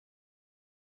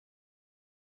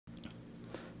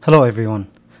Hello everyone.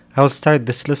 I will start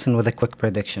this lesson with a quick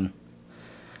prediction.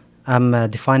 I'm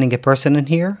defining a person in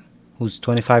here who's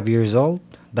 25 years old,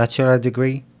 bachelor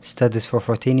degree, studied for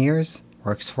 14 years,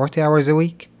 works 40 hours a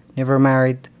week, never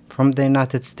married, from the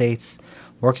United States,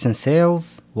 works in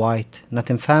sales, white,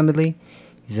 not in family,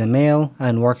 is a male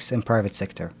and works in private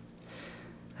sector.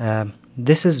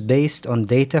 This is based on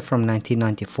data from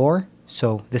 1994,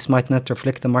 so this might not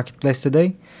reflect the marketplace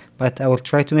today, but I will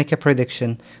try to make a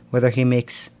prediction whether he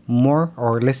makes more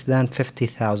or less than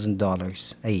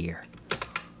 $50,000 a year.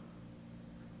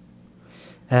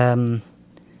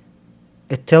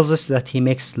 It tells us that he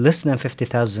makes less than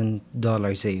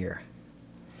 $50,000 a year.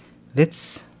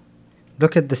 Let's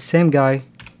look at the same guy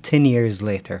 10 years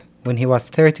later, when he was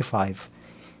 35.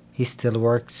 He still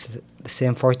works the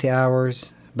same 40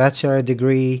 hours, bachelor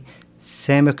degree,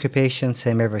 same occupation,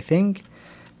 same everything.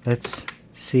 Let's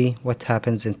see what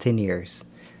happens in 10 years.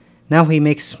 Now he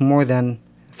makes more than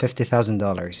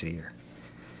 $50,000 a year.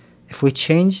 If we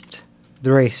changed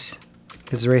the race,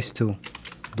 his race to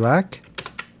black,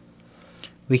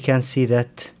 we can see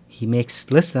that he makes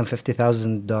less than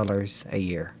 $50,000 a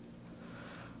year.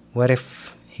 What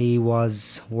if he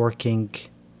was working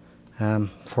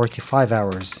 45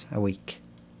 hours a week?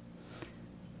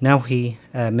 Now he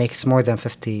makes more than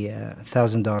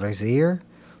 $50,000 a year.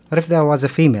 What if that was a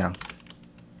female?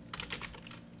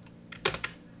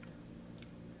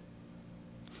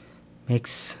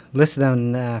 Makes less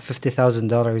than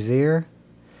 $50,000 a year.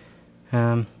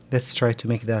 Let's try to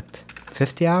make that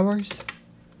 50 hours.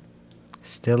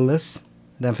 Still less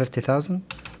than 50,000.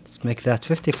 Let's make that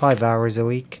 55 hours a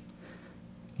week.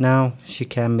 Now she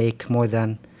can make more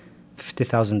than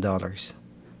 $50,000.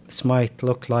 This might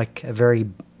look like a very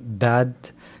bad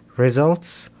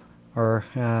results, or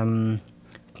it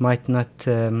might not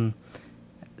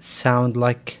sound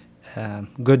like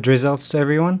good results to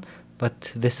everyone,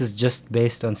 but this is just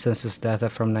based on census data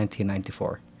from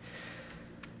 1994.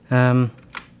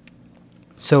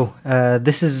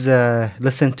 This is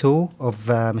lesson 2 of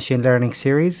machine learning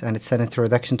series, and it's an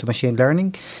introduction to machine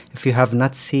learning. If you have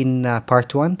not seen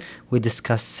part 1, we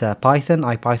discuss Python,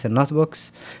 IPython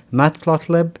notebooks,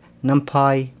 Matplotlib,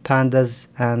 NumPy, Pandas,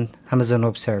 and Amazon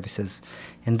Web Services.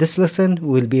 In this lesson,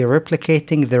 we'll be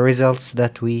replicating the results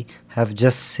that we have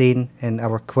just seen in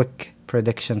our quick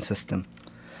prediction system.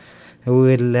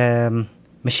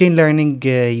 Machine learning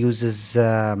uses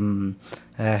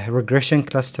regression,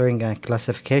 clustering, and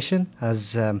classification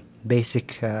as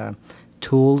basic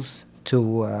tools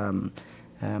to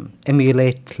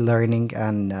emulate learning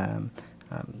and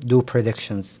do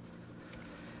predictions.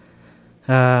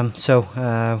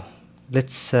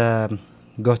 Let's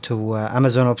go to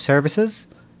Amazon Web Services,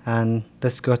 and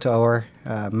let's go to our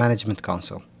management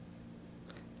console.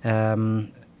 You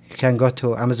can go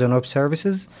to Amazon Web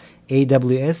Services,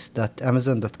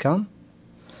 aws.amazon.com.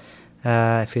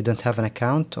 If you don't have an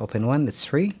account, open one, it's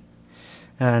free.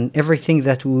 And everything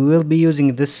that we will be using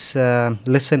in this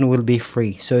lesson will be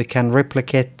free, so you can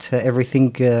replicate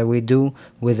everything we do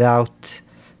without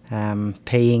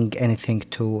paying anything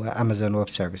to Amazon Web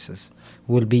Services.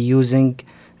 We'll be using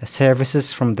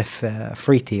services from the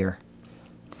free tier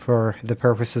for the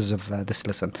purposes of this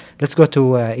lesson. Let's go to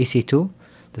EC2,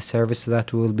 the service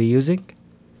that we will be using.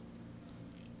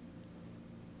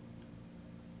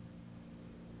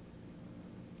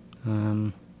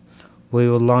 We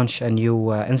will launch a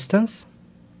new instance.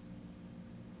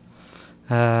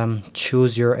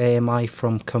 Choose your AMI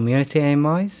from community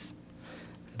AMIs.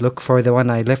 Look for the one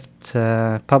I left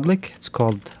public. It's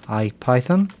called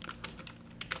IPython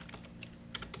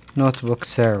Notebook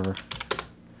Server.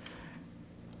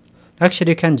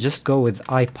 Actually, you can just go with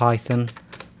IPython,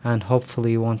 and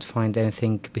hopefully you won't find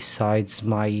anything besides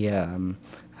my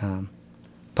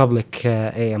public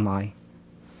AMI.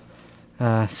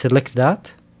 Select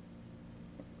that.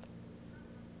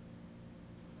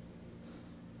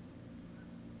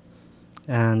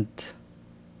 And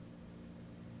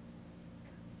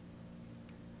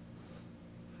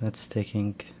that's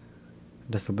taking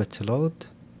a little bit to load.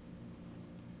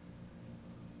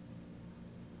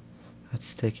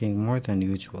 That's taking more than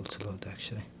usual to load,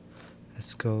 actually.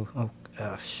 Let's go. Oh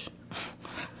gosh.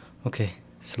 Okay,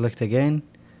 select again.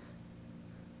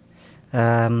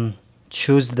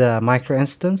 Choose the micro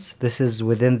instance. This is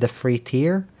within the free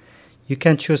tier. You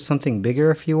can choose something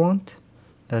bigger if you want.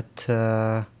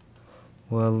 That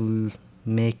will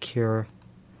make your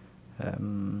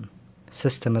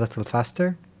system a little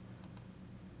faster.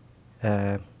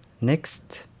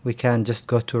 Next, we can just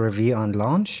go to review and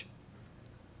launch.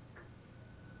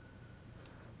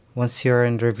 Once you're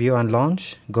in review and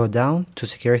launch, go down to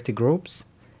security groups,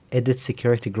 edit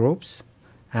security groups,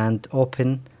 and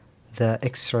open the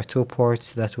extra 2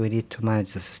 ports that we need to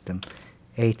manage the system,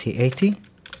 8080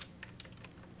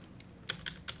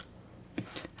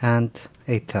 and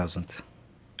 8000.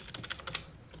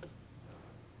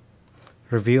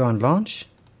 Review and launch,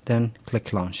 then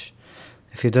click launch.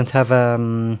 If you don't have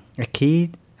a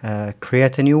key,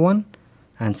 create a new one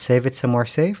and save it somewhere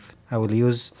safe. I will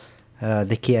use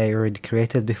the key I already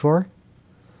created before.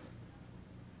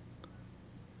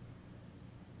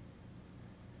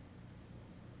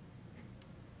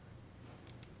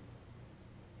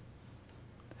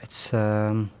 It's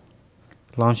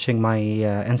launching my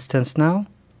instance now.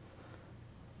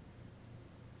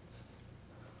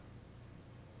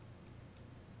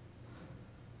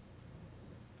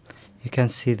 You can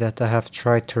see that I have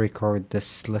tried to record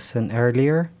this lesson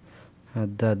earlier,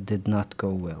 that did not go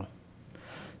well.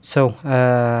 So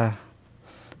the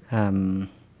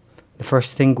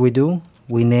first thing we do,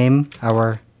 we name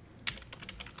our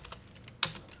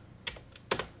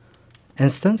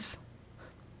instance.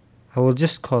 I will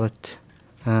just call it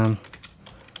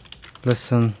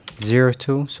lesson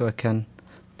 02 so I can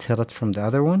tell it from the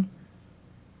other one.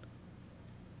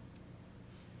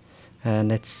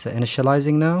 And it's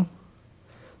initializing now.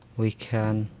 We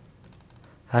can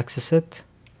access it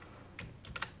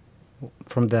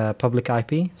from the public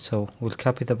IP, so we'll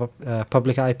copy the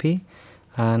public IP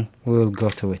and we will go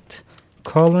to it,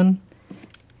 colon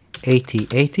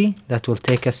 8080. That will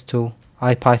take us to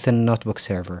IPython notebook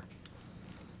server.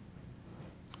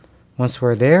 Once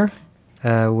we're there,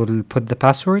 we'll put the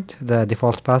password. The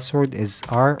default password is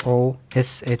Roshan,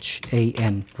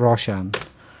 Roshan,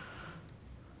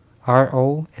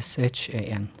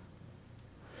 Roshan.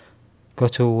 Go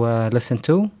to lesson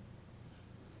 2,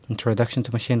 Introduction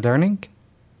to Machine Learning.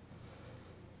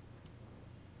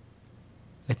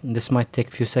 This might take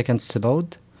a few seconds to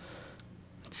load.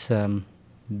 It's a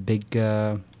big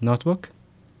notebook.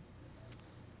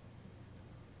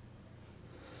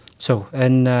 So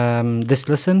in this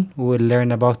lesson we will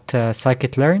learn about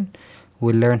scikit-learn.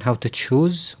 We'll learn how to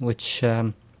choose which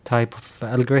type of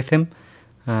algorithm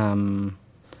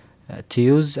to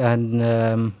use,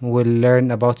 and we'll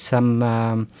learn about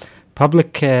some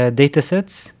public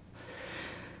datasets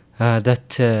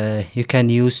that you can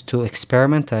use to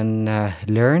experiment and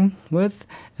learn with.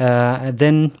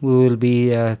 Then we will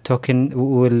be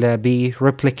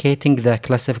replicating the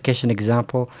classification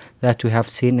example that we have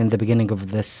seen in the beginning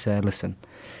of this lesson.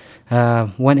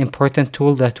 One important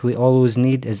tool that we always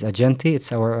need is Agenti.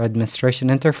 It's our administration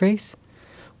interface.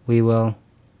 We will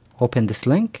open this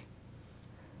link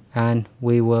and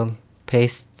we will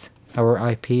paste our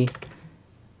IP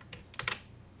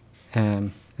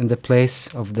in the place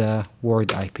of the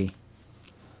word IP.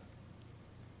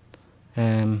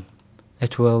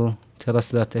 It will tell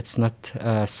us that it's not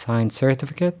a signed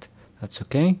certificate. That's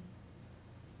okay.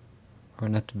 Or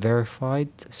not verified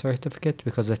certificate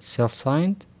because it's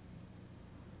self-signed.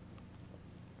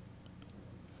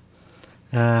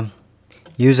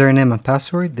 Username and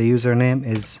password. The username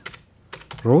is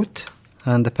root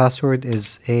and the password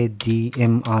is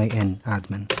admin,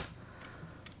 admin.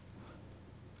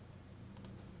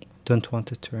 Don't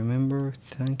want it to remember.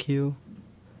 Thank you.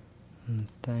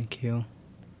 Thank you.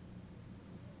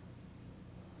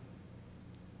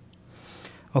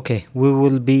 Okay, we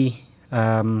will be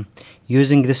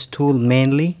using this tool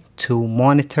mainly to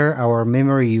monitor our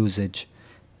memory usage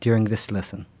during this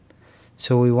lesson.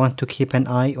 So we want to keep an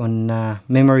eye on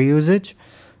memory usage.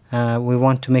 We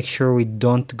want to make sure we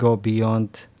don't go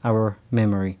beyond our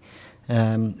memory.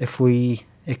 If we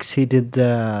exceeded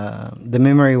the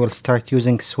memory, we'll start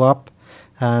using swap,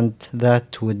 and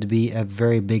that would be a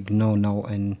very big no-no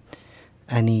in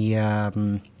any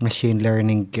machine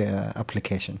learning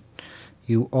application.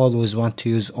 You always want to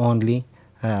use only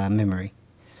memory.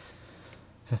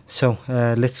 So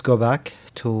let's go back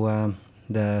to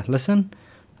the lesson.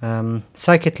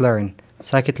 Scikit-learn.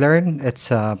 Scikit-learn,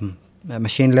 it's a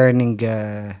machine learning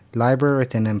library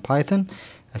written in Python.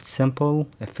 It's simple,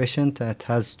 efficient, and it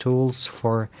has tools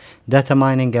for data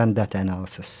mining and data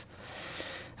analysis.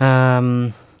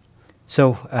 Machine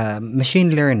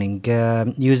learning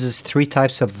uses 3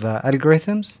 types of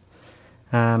algorithms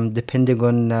depending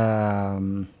on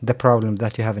the problem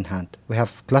that you have in hand. We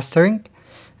have clustering.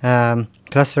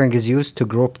 Clustering is used to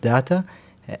group data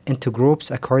into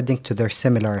groups according to their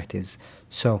similarities.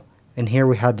 So in here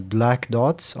we had black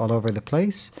dots all over the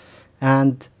place,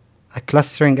 and a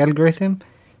clustering algorithm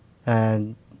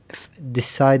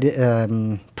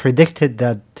predicted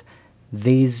that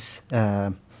these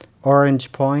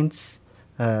orange points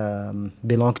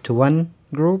belong to one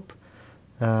group,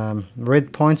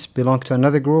 red points belong to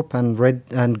another group, and red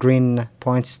and green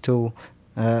points to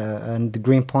and the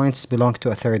green points belong to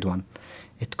a third one.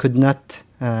 It could not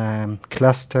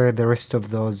cluster the rest of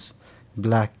those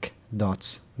black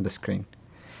dots on the screen.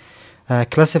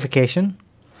 Classification.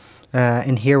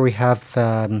 In here we have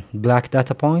black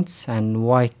data points and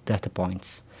white data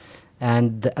points,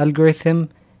 and the algorithm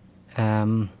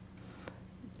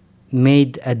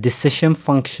made a decision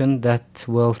function that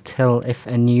will tell if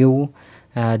a new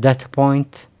data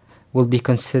point will be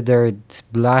considered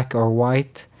black or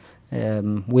white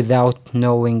without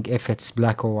knowing if it's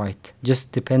black or white,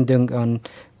 just depending on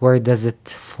where does it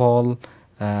fall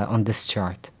on this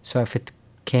chart. So if it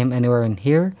came anywhere in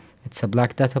here, it's a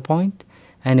black data point.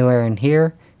 Anywhere in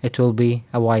here, it will be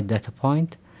a white data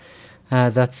point.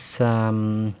 That's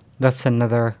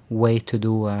another way to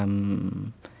do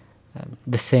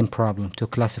the same problem, to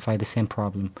classify the same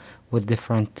problem with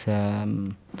different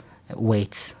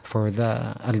weights for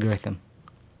the algorithm.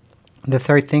 The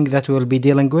third thing that we'll be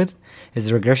dealing with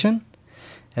is regression.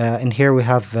 In here we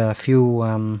have a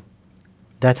few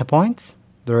data points,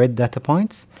 the red data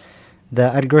points.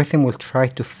 The algorithm will try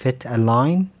to fit a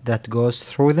line that goes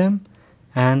through them,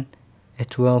 and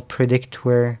it will predict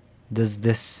where does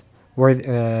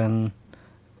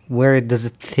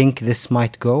it think this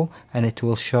might go, and it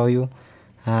will show you,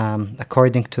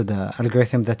 according to the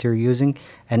algorithm that you're using,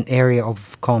 an area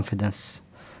of confidence.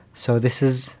 So this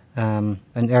is an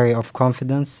area of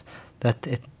confidence that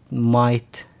it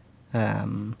might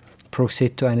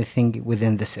proceed to anything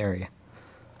within this area.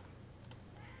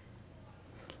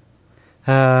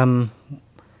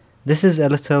 This is a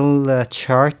little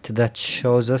chart that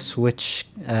shows us which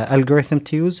algorithm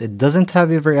to use. It doesn't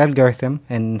have every algorithm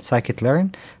in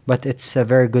scikit-learn, but it's a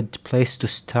very good place to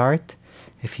start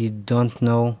if you don't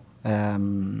know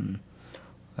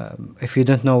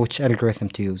which algorithm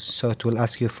to use. So it will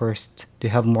ask you first, do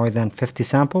you have more than 50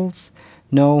 samples?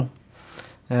 No.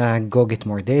 Go get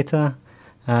more data.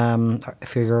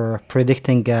 If you're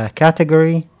predicting a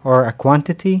category or a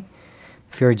quantity,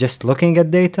 if you're just looking at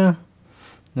data,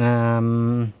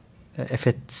 if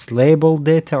it's labeled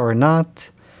data or not,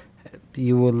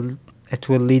 it will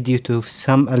lead you to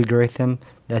some algorithm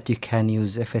that you can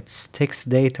use, if it's text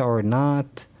data or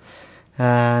not,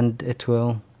 and it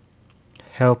will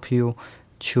help you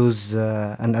choose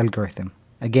an algorithm.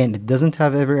 Again, it doesn't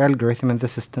have every algorithm in the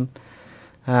system,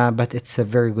 but it's a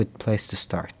very good place to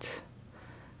start.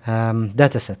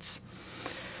 Datasets.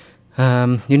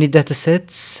 You need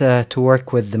datasets to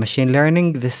work with the machine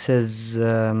learning. These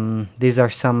are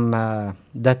some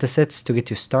datasets to get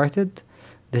you started.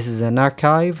 This is an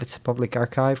archive. It's a public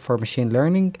archive for machine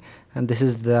learning, and this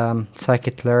is the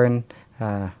scikit-learn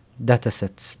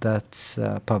datasets that's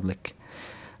public.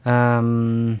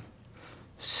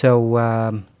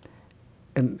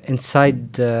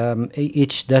 Inside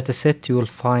each dataset, you will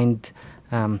find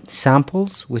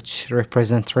samples which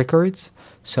represent records.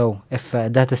 So if a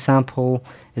data sample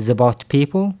is about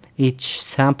people, each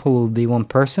sample will be one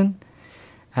person,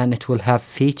 and it will have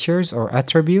features or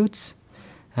attributes,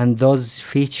 and those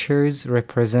features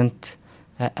represent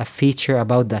a feature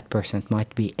about that person. It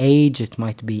might be age, it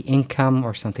might be income,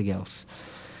 or something else.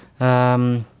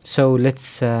 So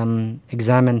let's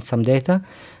examine some data.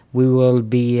 We will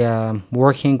be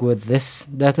working with this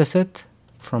dataset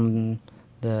from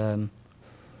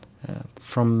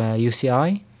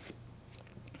UCI,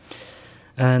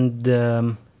 and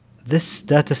this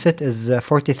dataset is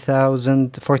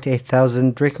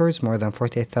 48,000 records, more than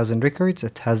 48,000 records.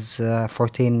 It has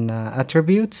 14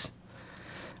 attributes.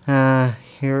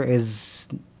 Here is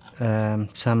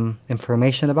some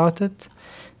information about it.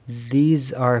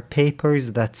 These are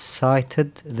papers that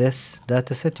cited this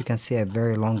dataset. You can see a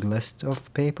very long list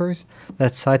of papers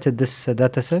that cited this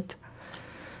dataset.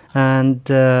 And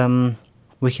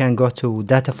we can go to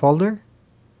data folder,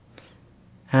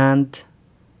 and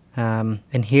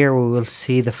in here we will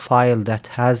see the file that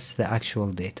has the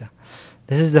actual data.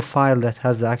 This is the file that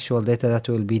has the actual data that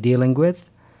we'll be dealing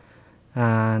with,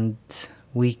 and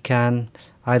we can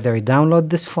either download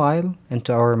this file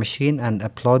into our machine and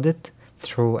upload it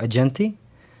through Agenti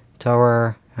to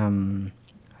our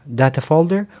data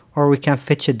folder, or we can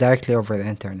fetch it directly over the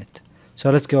internet.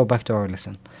 So let's go back to our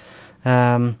lesson.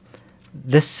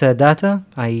 This data,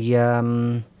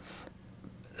 I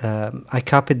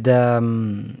copied the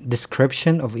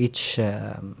description of each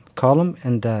column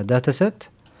in the dataset.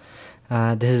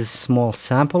 This is a small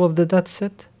sample of the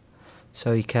dataset.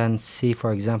 So you can see,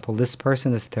 for example, this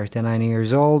person is 39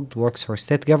 years old, works for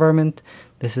state government.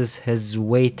 This is his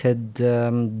weighted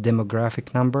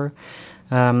demographic number.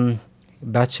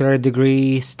 Bachelor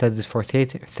degree, studied for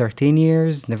 13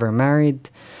 years, never married.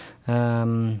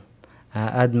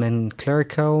 admin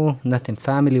clerical, not in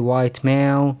family, white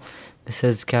male. This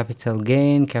is capital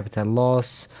gain, capital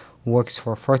loss, works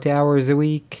for 40 hours a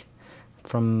week.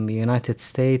 From the United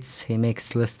States, he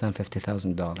makes less than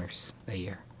 $50,000 a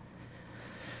year.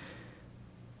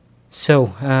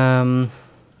 So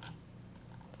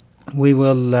we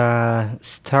will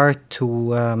start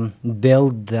to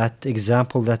build that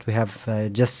example that we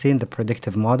have just seen, the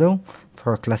predictive model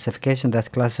for classification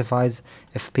that classifies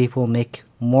if people make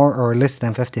more or less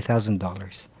than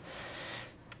 $50,000.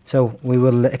 So we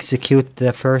will execute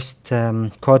the first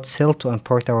code cell to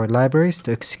import our libraries.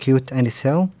 To execute any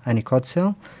cell, any code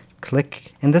cell,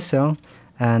 click in the cell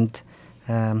and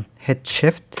hit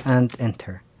shift and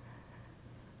enter.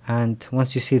 And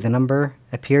once you see the number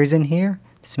appears in here,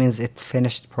 this means it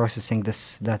finished processing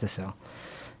this data cell.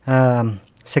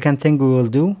 Second thing we will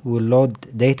do, we will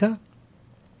load data.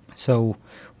 So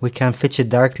we can fetch it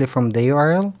directly from the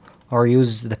URL or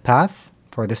use the path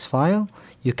for this file.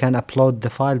 You can upload the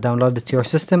file, download it to your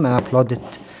system, and upload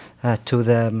it to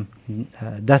the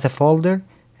data folder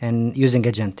and using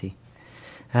Agenti.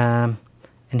 And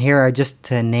here I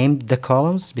just named the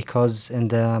columns because in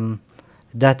the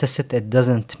dataset it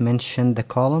doesn't mention the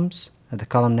columns, the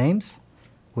column names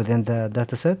within the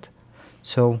dataset.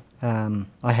 So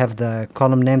I have the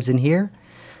column names in here,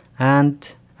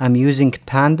 and I'm using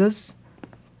pandas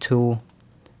to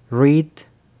read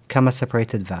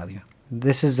comma-separated value.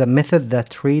 This is a method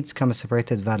that reads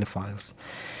comma-separated value files.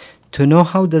 To know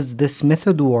how does this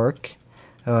method work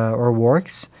or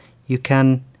works, you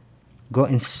can go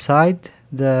inside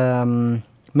the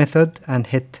method and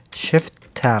hit Shift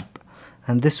Tab,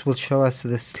 and this will show us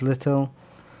this little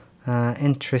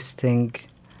interesting.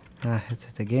 Hit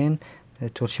it again.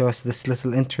 It will show us this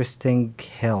little interesting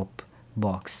help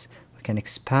box. We can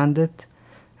expand it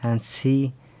and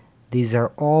see these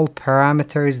are all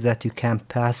parameters that you can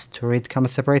pass to read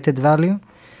comma-separated value,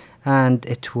 and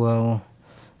it will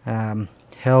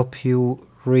help you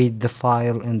read the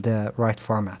file in the right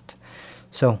format.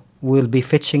 So we'll be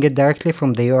fetching it directly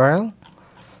from the URL.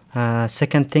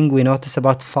 Second thing we notice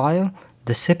about file,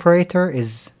 the separator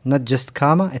is not just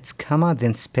comma, it's comma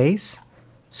then space.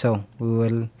 So we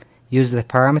will use the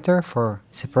parameter for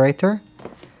separator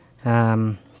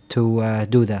to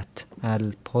do that.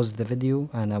 I'll pause the video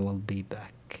and I will be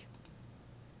back.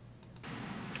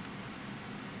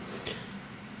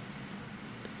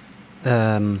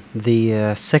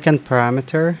 The second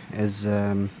parameter is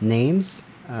names.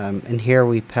 In here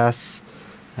we pass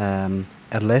a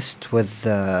list with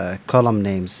column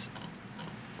names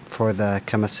for the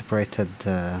comma-separated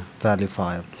value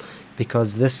file,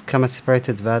 because this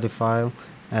comma-separated value file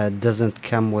doesn't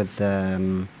come with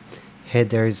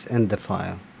headers in the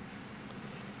file.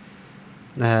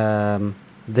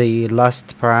 The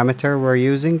last parameter we're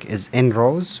using is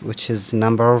nRows, which is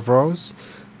number of rows.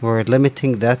 We're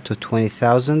limiting that to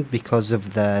 20,000 because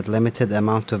of the limited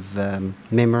amount of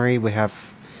memory we have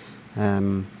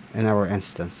in our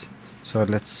instance. So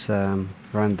let's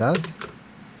run that.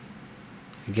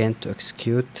 Again, to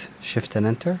execute, shift and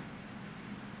enter.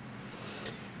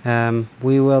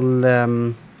 We will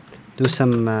do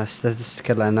some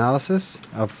statistical analysis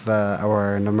of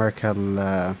our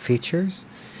numerical features.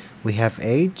 We have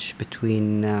age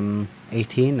between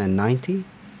 18 and 90.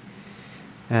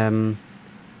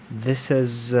 This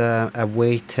is a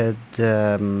weighted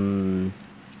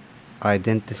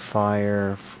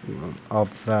identifier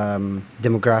of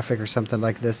demographic or something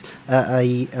like this.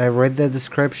 I read the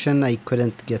description. I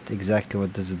couldn't get exactly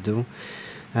what does it do.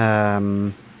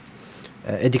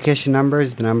 Education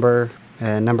numbers, the number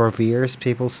of years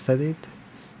people studied.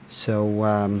 So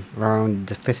around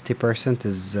 50%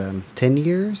 is 10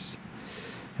 years.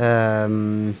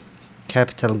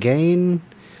 Capital gain,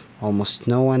 almost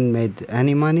no one made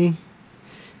any money.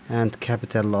 And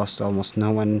capital loss, almost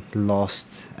no one lost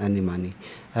any money.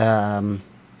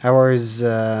 Hours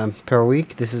per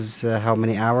week, this is how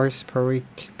many hours per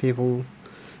week people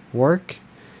work.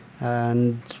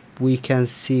 And we can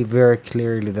see very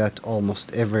clearly that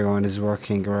almost everyone is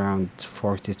working around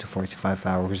 40 to 45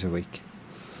 hours a week.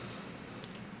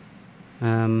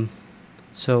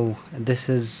 So this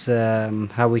is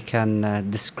how we can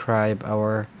describe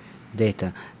our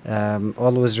data.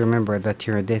 Always remember that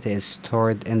your data is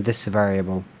stored in this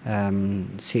variable,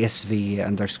 CSV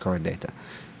underscore data.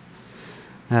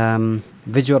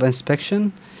 Visual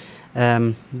inspection.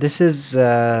 This is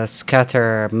a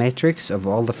scatter matrix of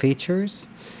all the features.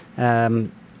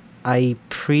 I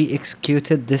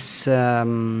pre-executed this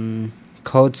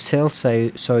code cell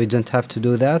so you don't have to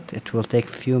do that. It will take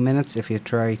a few minutes if you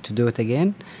try to do it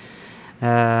again.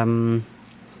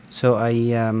 So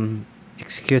I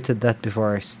executed that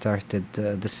before I started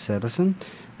this lesson,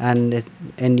 and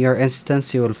in your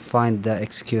instance you will find the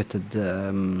executed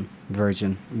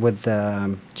version with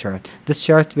the chart. This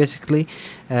chart basically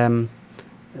um,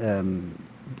 um,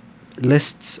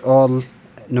 lists all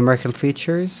numerical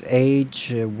features: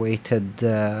 age, weighted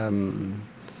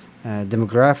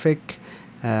demographic,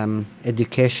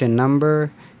 education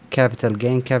number, capital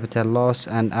gain, capital loss,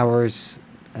 and hours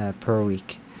per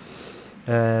week.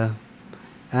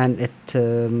 And it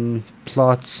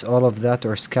plots all of that,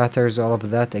 or scatters all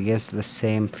of that against the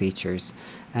same features.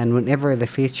 And whenever the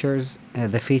feature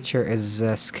is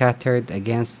scattered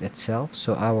against itself,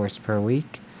 so hours per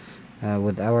week,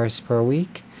 with hours per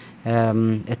week,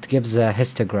 it gives a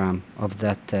histogram of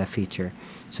that feature.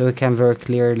 So we can very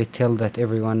clearly tell that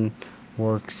everyone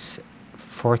works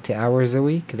 40 hours a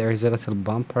week. There is a little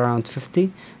bump around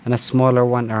 50 and a smaller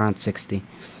one around 60.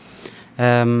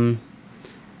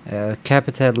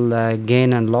 Capital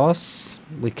gain and loss,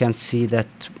 we can see that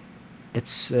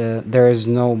it's there is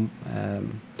no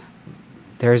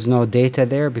data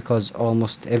there because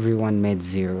almost everyone made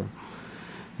 0.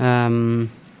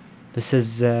 This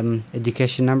is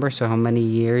education number, so how many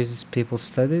years people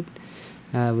studied.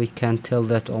 We can tell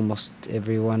that almost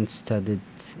everyone studied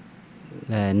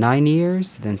 9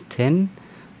 years, then 10.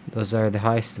 Those are the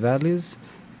highest values.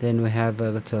 Then we have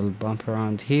a little bump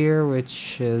around here,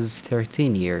 which is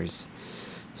 13 years.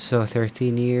 So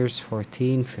 13 years,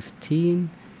 14, 15,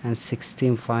 and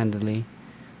 16 finally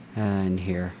in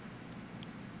here.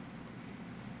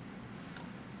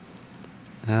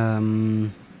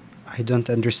 I don't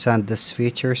understand this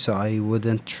feature, so I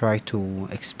wouldn't try to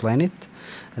explain it.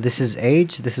 This is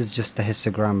age. This is just a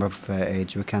histogram of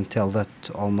age. We can tell that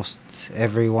almost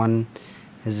everyone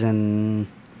is in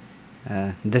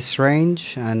this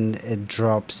range, and it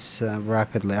drops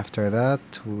rapidly after that,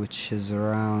 which is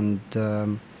around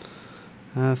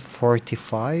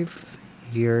 45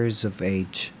 years of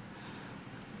age.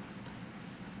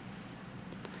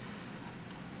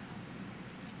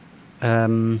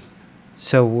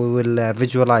 So we will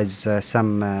visualize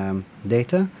some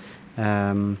data.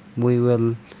 We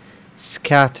will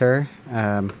scatter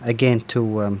again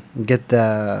to get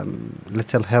the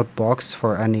little help box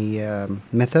for any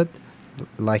method,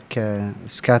 like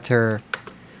scatter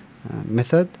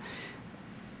method.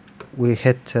 We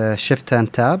hit shift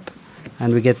and tab,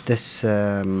 and we get this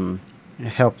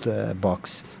help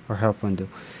box or help window.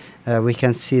 We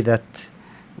can see that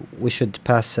we should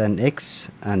pass an X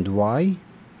and Y.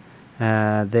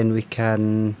 Then we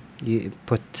can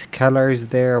put colors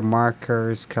there,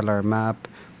 markers, color map.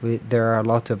 There are a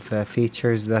lot of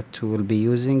features that we will be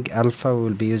using. Alpha, we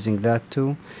will be using that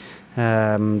too.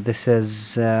 This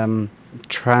is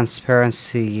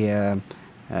transparency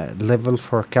level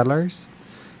for colors,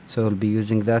 so we'll be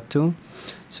using that too.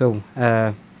 So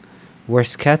we're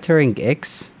scattering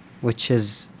X, which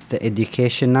is the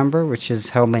education number, which is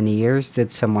how many years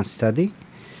did someone study,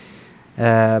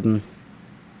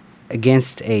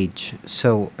 against age.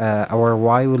 So our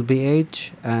Y will be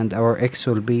age, and our X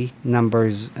will be number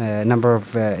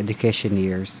of education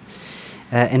years.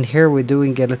 And here we're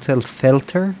doing a little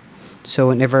filter. So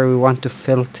whenever we want to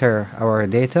filter our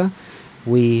data,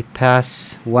 we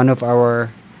pass one of our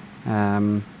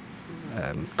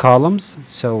columns.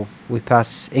 So we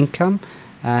pass income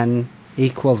and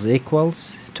equals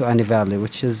to any value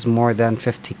which is more than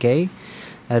 50K.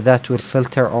 That will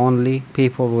filter only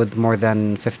people with more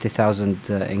than 50,000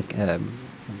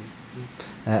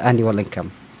 annual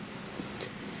income.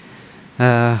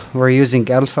 We're using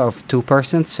alpha of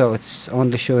 2%, so it's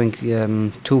only showing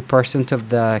 2% of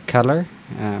the color,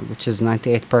 which is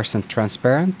 98%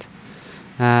 transparent.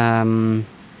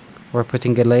 We're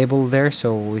putting a label there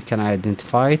so we can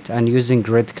identify it, and using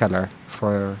red color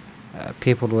for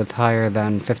people with higher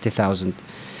than 50,000.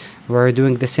 We're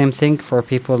doing the same thing for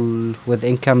people with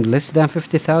income less than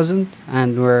 50,000,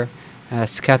 and we're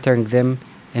scattering them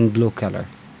in blue color.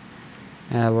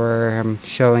 We're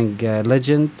showing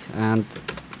legend and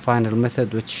final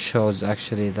method, which shows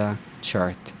actually the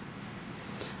chart.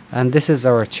 And this is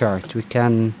our chart. We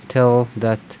can tell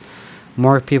that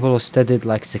more people who studied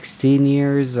like 16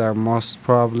 years are most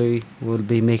probably will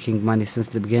be making money since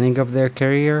the beginning of their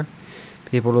career.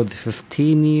 People with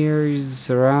 15 years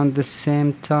around the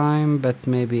same time, but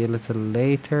maybe a little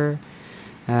later.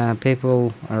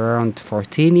 People around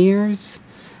 14 years.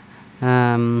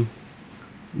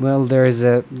 Well, there is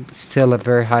still a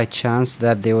very high chance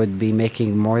that they would be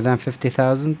making more than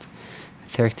 50,000.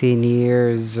 13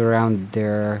 years around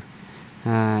their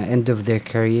end of their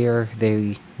career,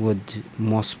 they would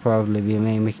most probably be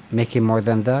making more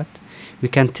than that. We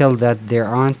can tell that there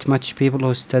aren't much people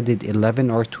who studied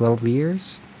 11 or 12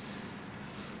 years.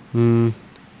 10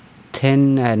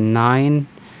 and 9,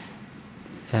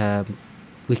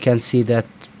 we can see that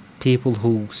people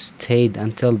who stayed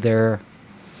until they're,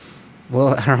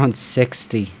 well, around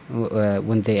 60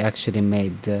 when they actually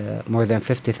made more than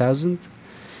 50,000.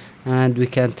 And we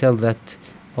can tell that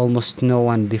almost no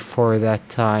one before that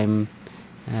time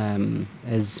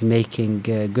is making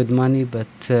good money, but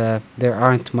there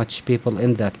aren't much people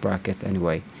in that bracket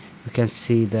anyway. We can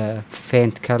see the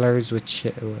faint colors which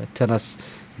tell us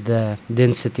the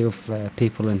density of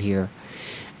people in here.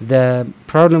 The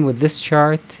problem with this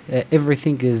chart,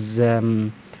 everything is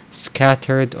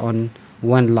scattered on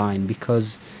one line,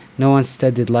 because no one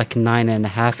studied like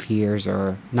 9.5 years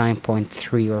or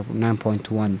 9.3 or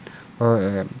 9.1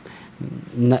 or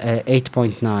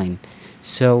 8.9.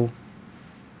 So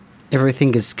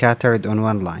everything is scattered on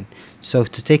one line. So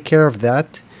to take care of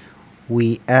that,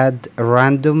 we add a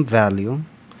random value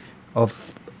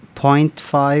of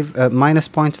minus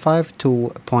 0.5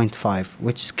 to 0.5,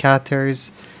 which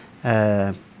scatters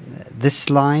this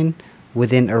line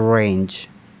within a range,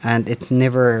 and it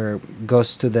never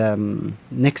goes to the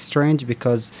next range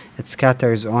because it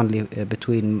scatters only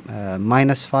between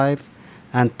minus 5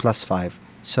 and plus 5.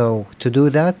 So to do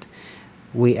that,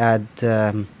 we add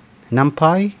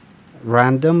numpy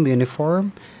random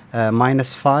uniform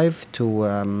minus 5 to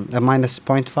minus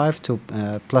 0.5 to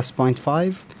plus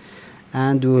 0.5,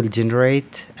 and we will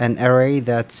generate an array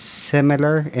that's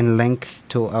similar in length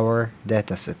to our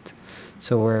dataset.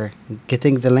 So we're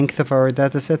getting the length of our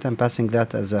dataset and passing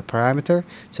that as a parameter,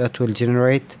 so it will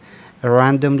generate a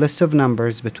random list of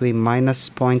numbers between minus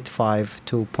 0.5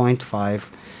 to 0.5,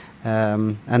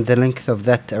 and the length of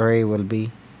that array will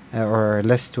be or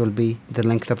list will be the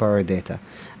length of our data.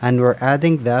 And we're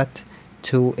adding that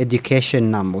to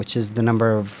education num, which is the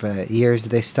number of years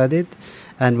they studied,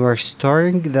 and we're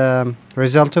storing the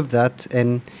result of that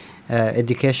in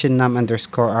education num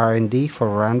underscore rnd for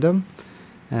random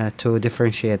to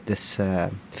differentiate this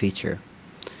feature.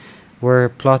 We're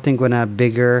plotting on a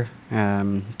bigger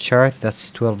chart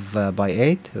that's 12 by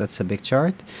 8. That's a big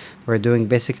chart. We're doing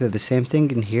basically the same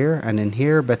thing in here and in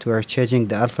here, but we're changing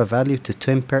the alpha value to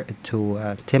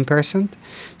 10%,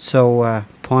 so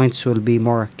points will be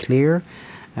more clear.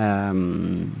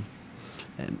 In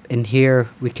here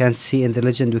we can see in the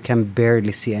legend we can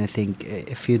barely see anything.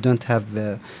 If you don't have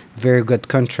very good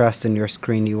contrast in your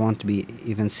screen, you won't be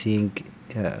even seeing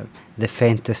the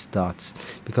faintest dots,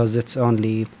 because it's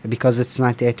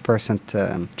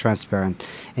 98% transparent.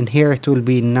 In here it will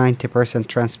be 90%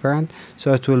 transparent,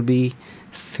 so it will be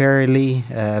fairly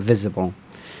visible.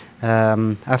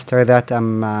 After that,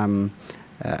 I'm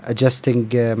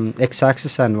adjusting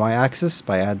x-axis and y-axis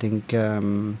by adding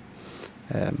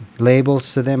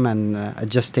labels to them and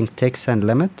adjusting text and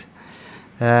limit.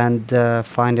 And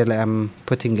finally I'm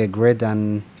putting a grid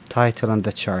and title on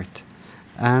the chart.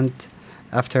 And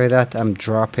after that I'm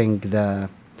dropping the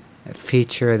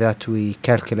feature that we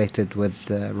calculated with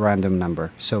the random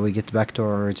number, so we get back to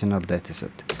our original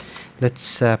dataset.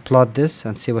 Let's plot this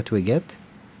and see what we get.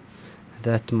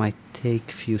 That might take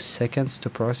a few seconds to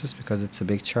process because it's a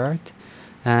big chart,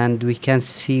 and we can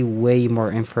see way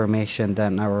more information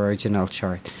than our original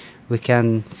chart. We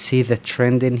can see the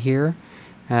trend in here,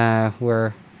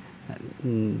 where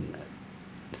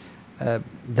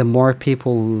the more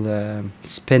people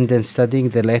spend in studying,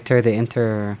 the later they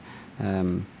enter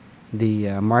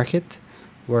the market,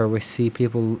 where we see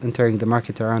people entering the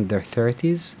market around their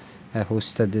 30s who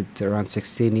studied around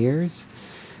 16 years.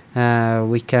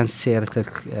 We can see a little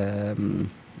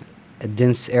a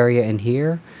dense area in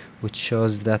here, which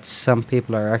shows that some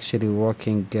people are actually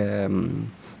working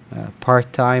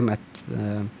part-time at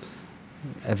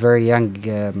a very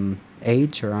young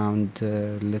age, around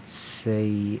let's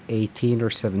say 18 or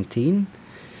 17.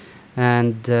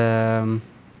 And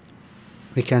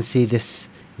we can see this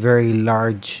very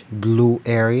large blue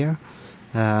area,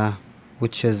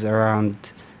 which is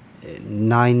around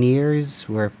 9 years,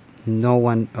 where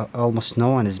almost no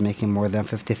one is making more than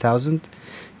 50,000.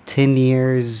 10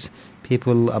 years,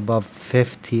 people above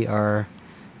 50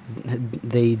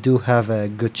 they do have a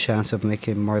good chance of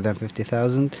making more than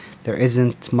 50,000. There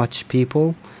isn't much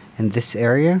people in this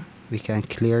area. We can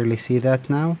clearly see that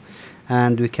now.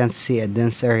 And we can see a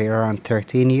dense area around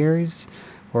 13 years,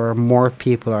 where more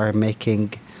people are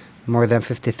making more than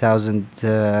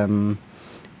 50,000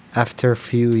 after a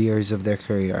few years of their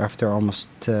career. After almost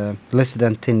less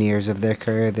than 10 years of their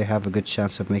career, they have a good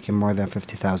chance of making more than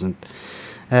 50,000.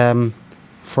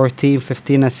 14,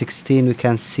 15, and 16, we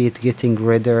can see it getting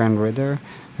redder and redder,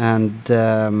 and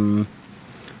the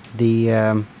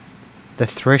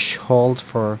threshold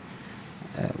for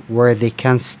where they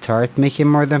can start making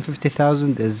more than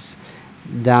 50,000 is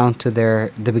down to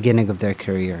the beginning of their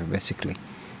career. Basically,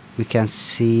 we can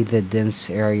see the dense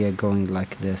area going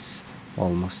like this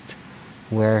almost,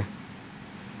 where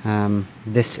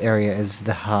this area is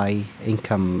the high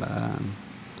income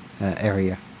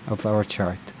area of our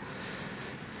chart.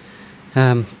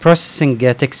 Processing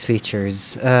text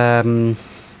features.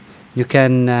 You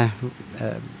can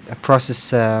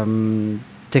process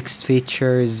text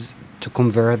features to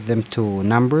convert them to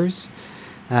numbers,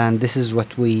 and this is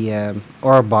what we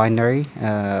or binary,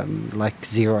 like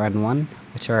 0 and 1,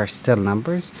 which are still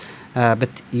numbers, but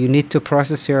you need to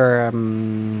process your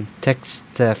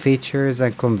text features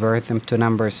and convert them to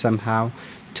numbers somehow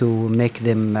to make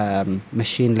them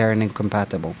machine learning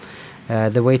compatible.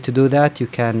 The way to do that, you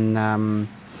can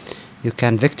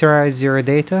vectorize your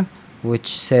data,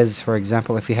 which says, for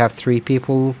example, if you have three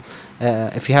people,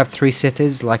 if you have three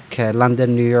cities like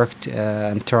London, New York,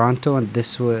 and Toronto, and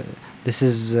this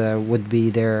would be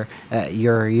their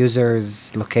your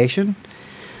user's location,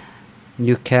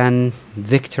 you can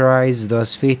vectorize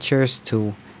those features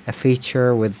to a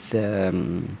feature with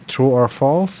true or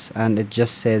false, and it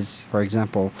just says, for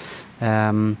example,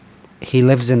 he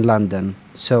lives in London.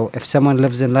 So if someone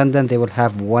lives in London, they will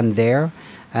have one there,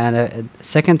 and a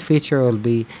second feature will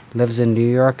be lives in New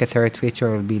York, a third feature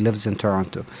will be lives in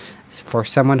Toronto. For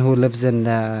someone who lives in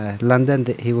London,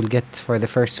 he will get for the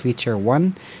first feature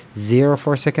 1, 0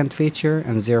 for second feature,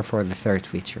 and 0 for the third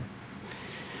feature.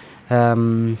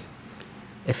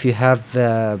 If you have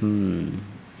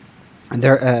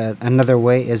another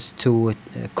way is to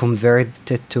convert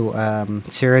it to a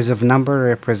series of numbers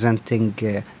representing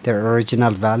their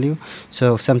original value.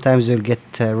 So sometimes you'll get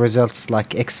results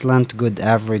like excellent, good,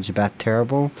 average, bad,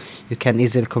 terrible. You can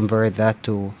easily convert that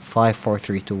to 5, 4,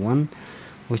 3, 2, 1,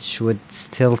 which would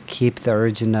still keep the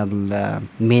original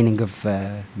meaning of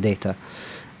data.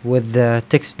 With the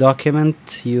text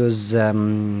document, use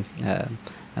count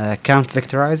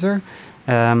vectorizer.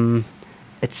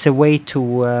 It's a way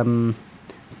to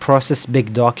process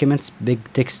big documents, big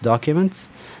text documents.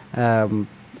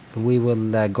 We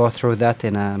will go through that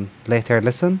in a later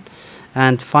lesson.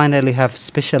 And finally, have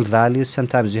special values.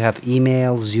 Sometimes you have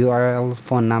emails, URL,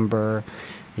 phone number,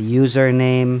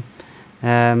 username.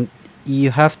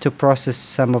 You have to process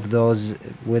some of those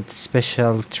with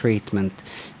special treatment.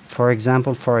 For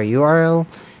example, for a URL,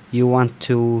 you want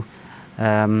to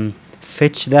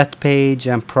fetch that page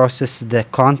and process the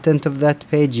content of that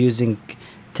page using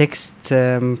text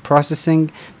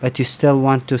processing, but you still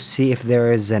want to see if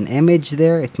there is an image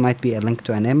there. It might be a link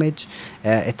to an image.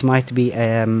 It might be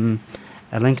a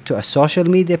link to a social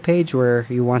media page where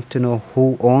you want to know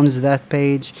who owns that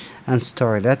page and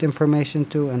store that information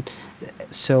to. And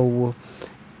so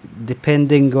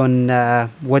depending on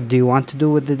what do you want to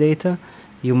do with the data,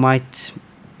 you might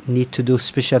need to do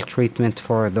special treatment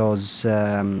for those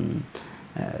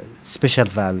special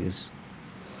values.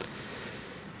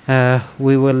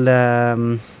 We will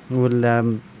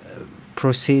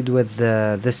proceed with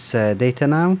this data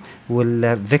now.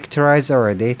 We'll vectorize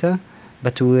our data,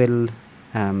 but we will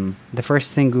the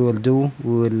first thing we will do,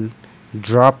 we will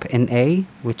drop an A,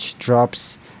 which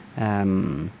drops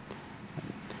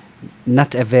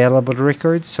not available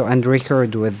records. So and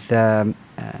record with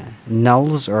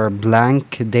nulls or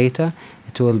blank data,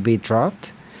 it will be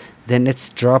dropped. Then it's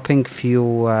dropping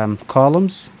few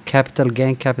columns: capital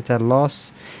gain, capital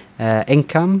loss,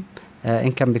 income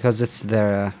because it's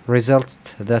the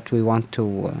result that we want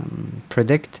to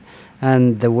predict,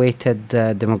 and the weighted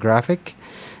demographic.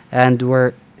 And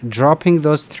we're dropping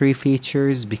those three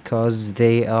features because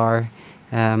they are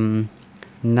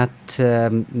not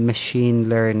machine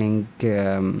learning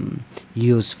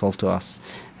useful to us,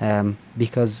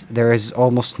 because there is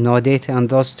almost no data on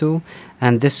those two,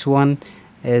 and this one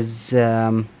is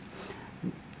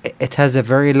it has a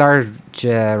very large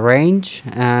range,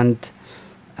 and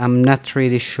I'm not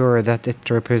really sure that it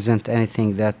represents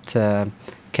anything that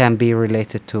can be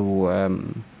related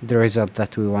to the result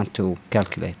that we want to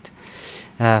calculate.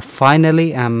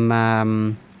 Finally,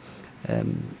 I'm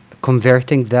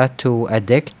converting that to a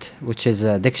dict, which is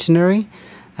a dictionary,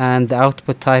 and the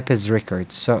output type is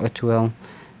records. So it will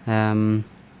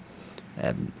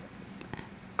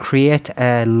create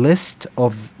a list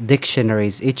of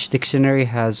dictionaries. Each dictionary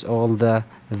has all the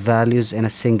values in a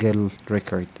single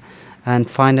record. And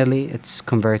finally, it's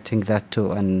converting that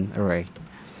to an array.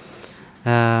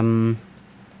 I'm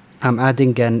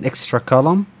adding an extra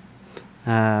column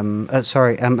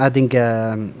sorry, I'm adding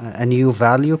a new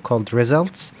value called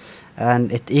results,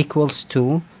 and it equals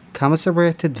to comma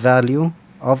separated value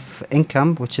of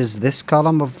income, which is this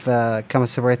column of comma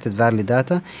separated value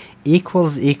data,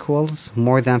 equals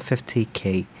more than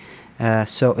 50k.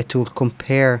 So it will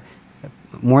compare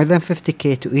more than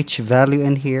 50k to each value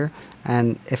in here,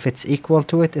 and if it's equal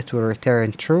to it, it will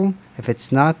return true. If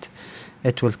it's not,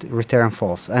 it will return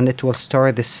false, and it will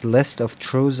store this list of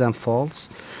true and false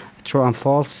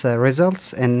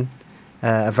results in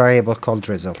a variable called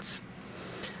results.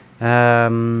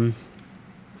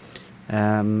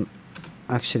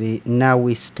 Actually, now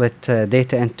we split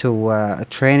data into a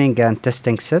training and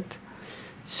testing set.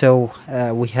 So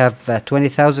we have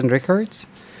 20,000 records.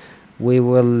 We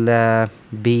will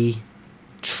be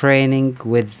training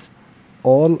with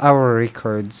all our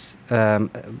records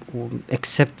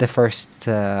except the first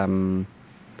for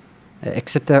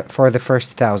the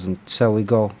first 1,000. So we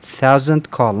go 1,000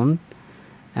 colon,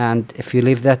 and if you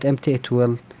leave that empty, it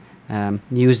will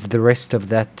use the rest of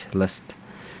that list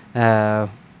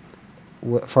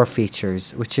for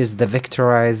features, which is the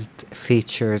vectorized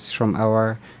features from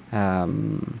our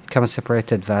comma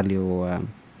separated value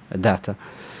data.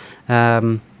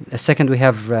 Second, we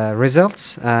have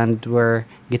results, and we're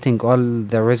getting all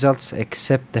the results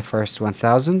except the first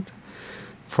 1,000.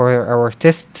 For our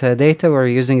test data, we're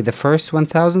using the first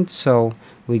 1,000, so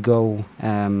we go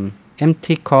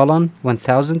empty colon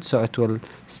 1,000, so it will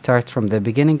start from the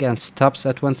beginning and stops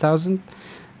at 1,000,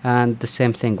 and the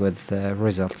same thing with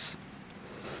results.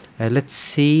 Let's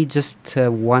see just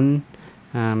one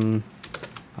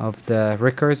of the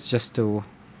records, just to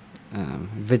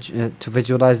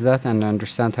visualize that and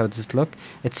understand how does it look.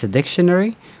 It's a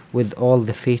dictionary with all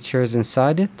the features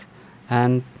inside it,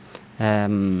 and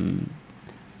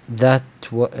that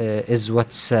is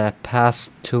what's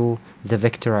passed to the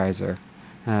vectorizer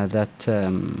that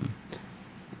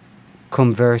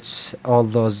converts all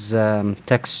those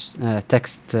text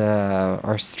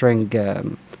or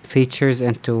string features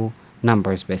into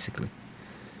numbers, basically,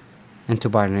 into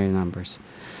binary numbers.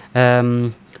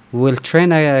 We'll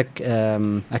train a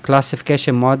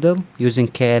classification model using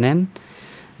KNN.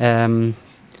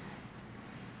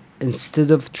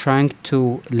 Instead of trying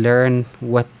to learn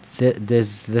what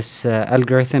does this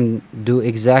algorithm do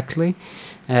exactly,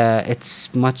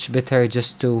 it's much better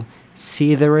just to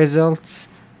see the results,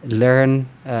 learn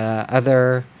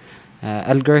other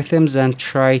algorithms, and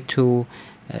try to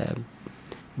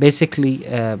basically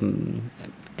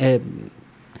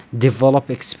develop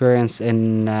experience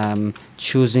in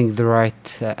choosing the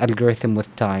right algorithm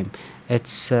with time.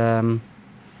 It's oh,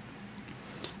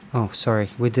 sorry,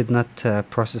 we did not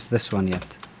process this one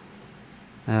yet.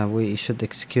 We should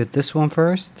execute this one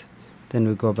first, then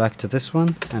we go back to this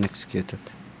one and execute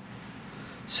it.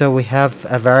 So we have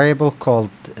a variable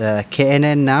called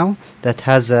KNN now that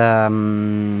has a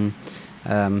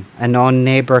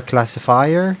non-neighbor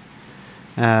classifier,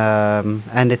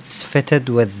 and it's fitted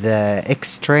with the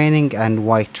X training and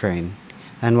Y training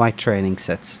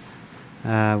sets,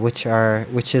 which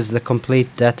is the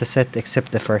complete data set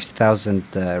except the first 1,000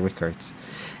 records.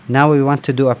 Now we want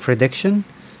to do a prediction,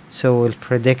 so we'll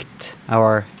predict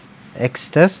our X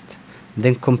test,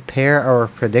 then compare our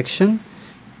prediction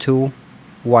to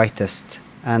Y test,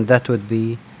 and that would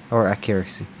be our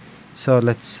accuracy. So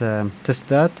let's test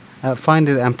that.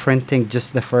 Finally, I'm printing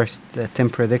just the first 10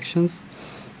 predictions,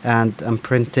 and I'm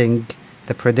printing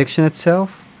the prediction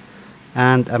itself,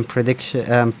 and I'm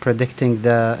printing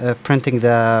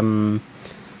the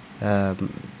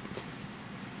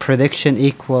prediction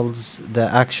equals the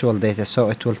actual data, so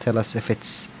it will tell us if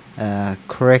it's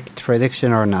correct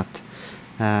prediction or not.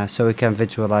 So we can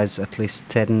visualize at least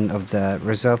 10 of the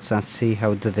results and see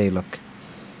how do they look.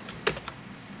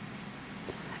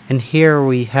 And here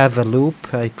we have a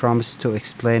loop. I promised to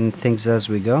explain things as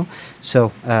we go.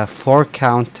 So for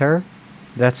counter,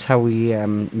 that's how we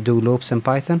do loops in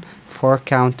Python. For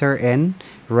counter in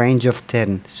range of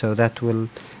 10. So that will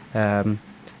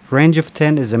range of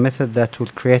 10 is a method that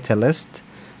will create a list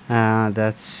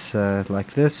that's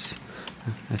like this.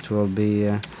 It will be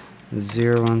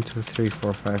 0, 1, 2, 3,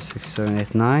 4, 5, 6, 7,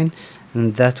 8, 9,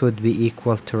 and that would be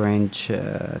equal to range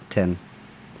 10.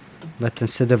 But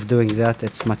instead of doing that,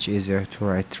 it's much easier to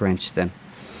write range 10.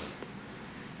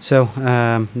 So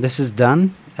this is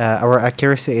done. Our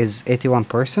accuracy is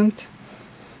 81%.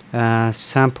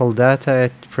 Sample data,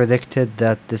 it predicted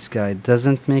that this guy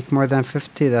doesn't make more than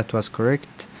 50. That was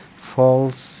correct.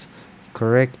 False,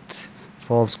 correct,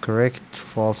 false, correct,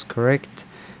 false, correct,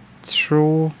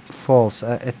 true, false.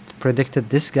 It predicted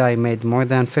this guy made more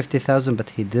than 50,000, but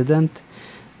he didn't.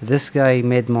 This guy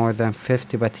made more than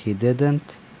 50, but he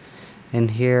didn't. In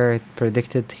here it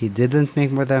predicted he didn't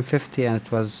make more than 50 and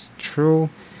it was true.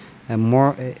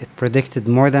 It predicted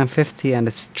more than 50 and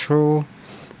it's true.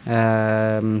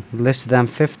 Less than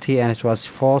 50 and it was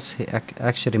false. He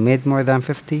actually made more than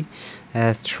 50.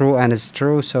 True and it's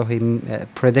true, so he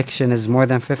prediction is more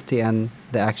than 50 and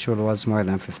the actual was more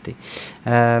than 50.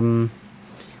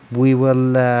 We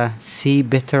will see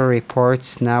better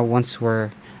reports now once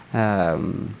we're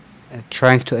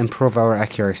trying to improve our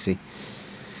accuracy.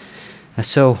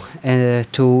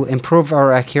 To improve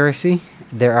our accuracy,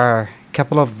 there are a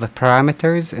couple of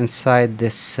parameters inside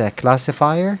this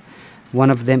classifier. One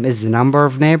of them is the number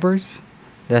of neighbors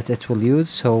that it will use,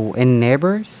 so n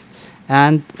neighbors,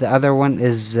 and the other one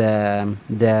is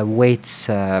the weights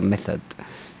method.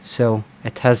 So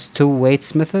it has two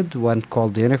weights method, one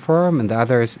called uniform and the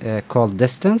other is called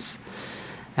distance.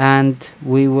 And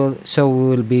we will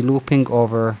be looping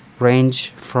over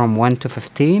range from 1 to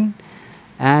 15,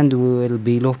 and we will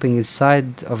be looping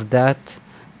inside of that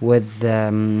with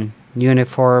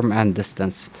uniform and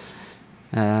distance.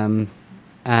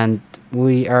 And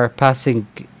we are passing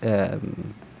the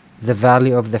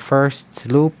value of the first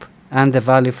loop and the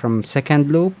value from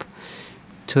second loop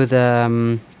to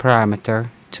the parameter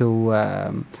to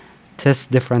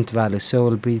test different values. So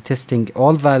we'll be testing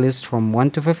all values from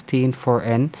 1 to 15 for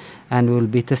n, and we'll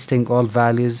be testing all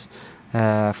values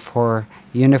for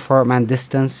uniform and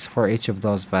distance for each of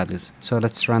those values. So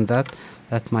let's run that.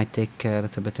 That might take a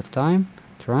little bit of time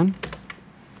to run.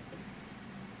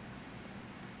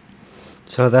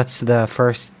 So that's the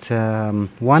first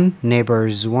one,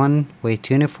 neighbors 1, weight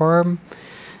uniform,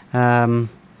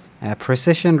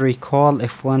 precision, recall,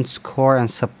 F1 score, and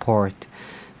support.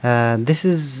 This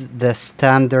is the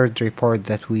standard report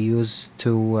that we use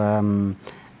to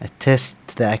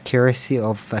test the accuracy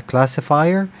of a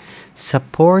classifier.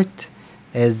 Support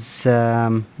is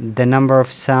the number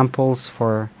of samples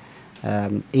for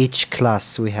each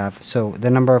class we have. So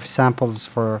the number of samples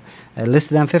for less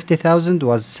than 50,000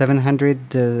 was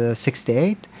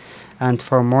 768, and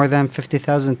for more than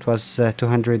 50,000 it was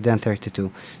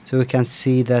 232. So we can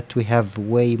see that we have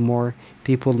way more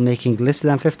people making less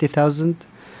than 50,000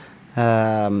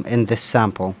 in this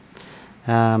sample.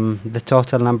 The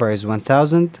total number is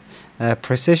 1,000.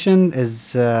 Precision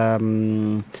is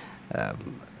one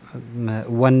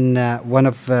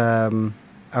of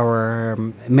our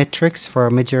metrics for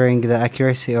measuring the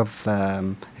accuracy of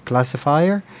a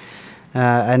classifier,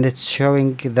 and it's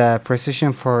showing the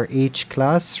precision for each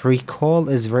class. Recall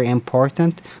is very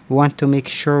important. We want to make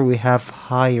sure we have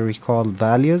high recall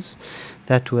values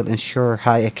that will ensure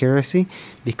high accuracy,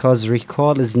 because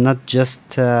recall is not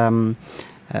just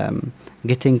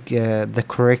getting the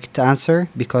correct answer,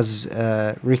 because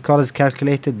recall is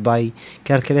calculated by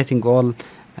calculating all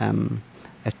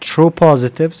true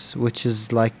positives, which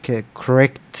is like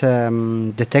correct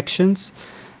detections,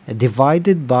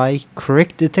 divided by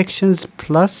correct detections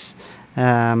plus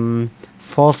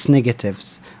false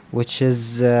negatives, which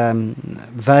is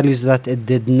values that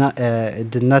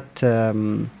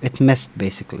it missed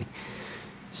basically.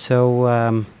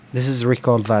 So this is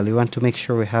recall value. We want to make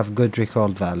sure we have good recall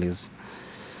values.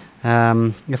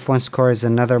 F1 score is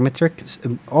another metric.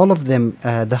 All of them,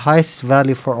 the highest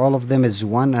value for all of them is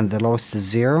 1 and the lowest is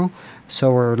 0.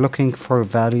 So we're looking for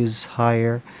values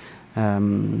higher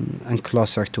and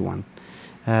closer to 1.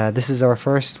 This is our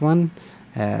first one.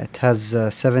 It has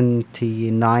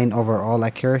 79 overall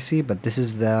accuracy, but this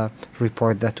is the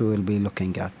report that we will be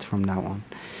looking at from now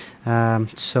on.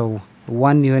 So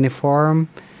 1 uniform,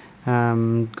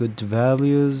 good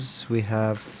values. We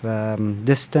have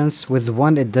distance. With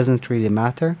 1 it doesn't really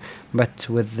matter, but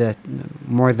with the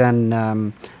more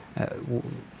than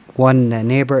one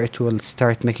neighbor it will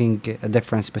start making a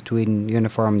difference between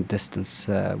uniform and distance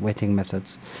weighting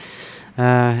methods.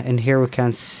 And here we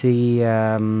can see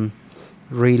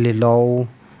really low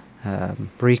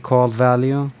recall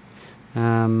value.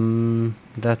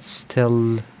 That's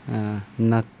still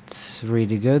not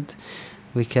really good.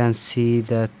 We can see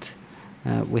that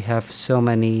we have so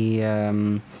many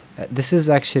this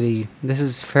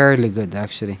is fairly good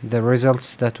actually. The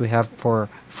results that we have for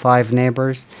 5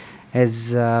 neighbors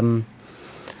is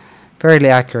fairly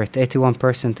accurate.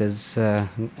 81% is a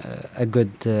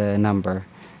good number.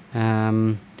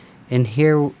 In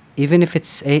here,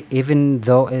 even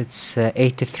though it's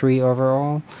 83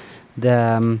 overall,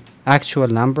 the actual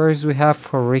numbers we have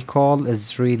for recall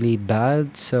is really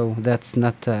bad. So that's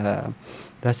not a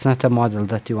model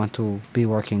that you want to be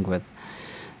working with.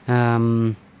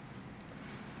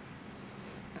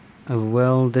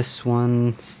 Well, this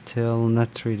one still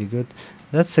not really good.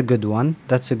 That's a good one.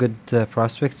 That's a good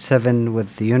prospect. 7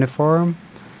 with the uniform.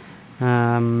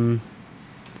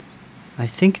 I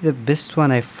think the best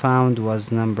one I found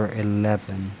was number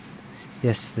 11.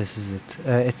 Yes, this is it.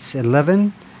 It's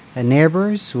 11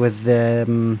 neighbors with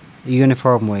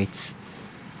uniform weights.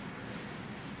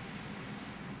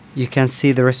 You can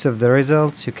see the rest of the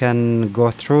results. You can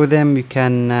go through them. You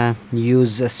can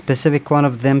use a specific one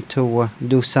of them to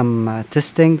do some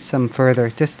testing, some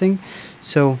further testing.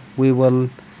 So we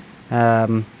will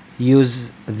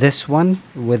use this one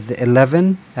with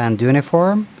 11 and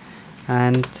uniform,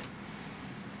 and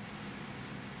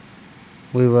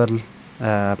we will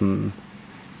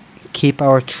keep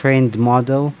our trained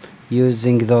model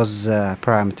using those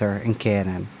parameter in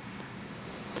KNN.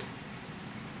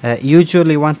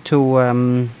 Usually want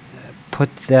to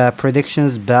put the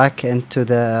predictions back into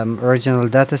the original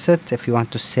dataset if you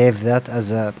want to save that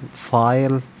as a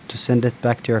file to send it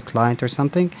back to your client or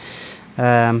something.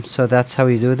 So that's how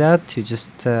you do that. You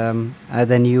just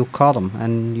add a new column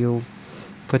and you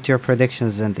put your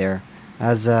predictions in there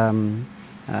as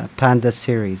Panda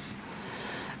series.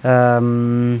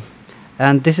 And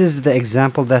this is the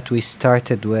example that we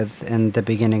started with in the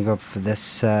beginning of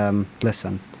this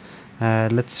lesson.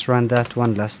 Let's run that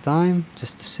one last time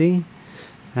just to see.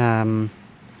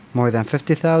 More than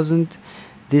 50,000.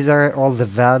 These are all the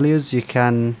values. You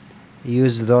can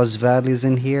use those values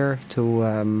in here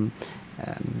to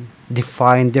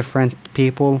define different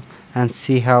people and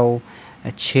see how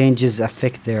changes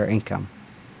affect their income.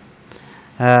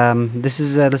 This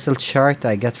is a little chart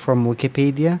I got from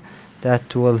Wikipedia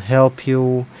that will help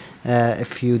you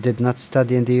if you did not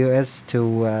study in the US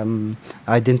to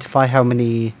identify how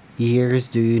many years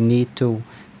do you need to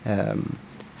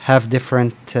have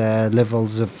different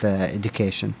levels of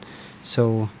education.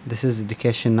 So this is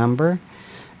education number.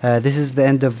 This is the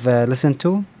end of lesson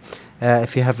 2.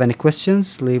 If you have any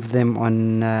questions, leave them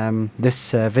on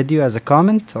this video as a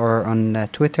comment or on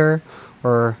Twitter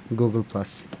or Google+.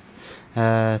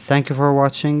 Thank you for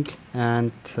watching,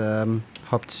 and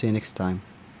hope to see you next time.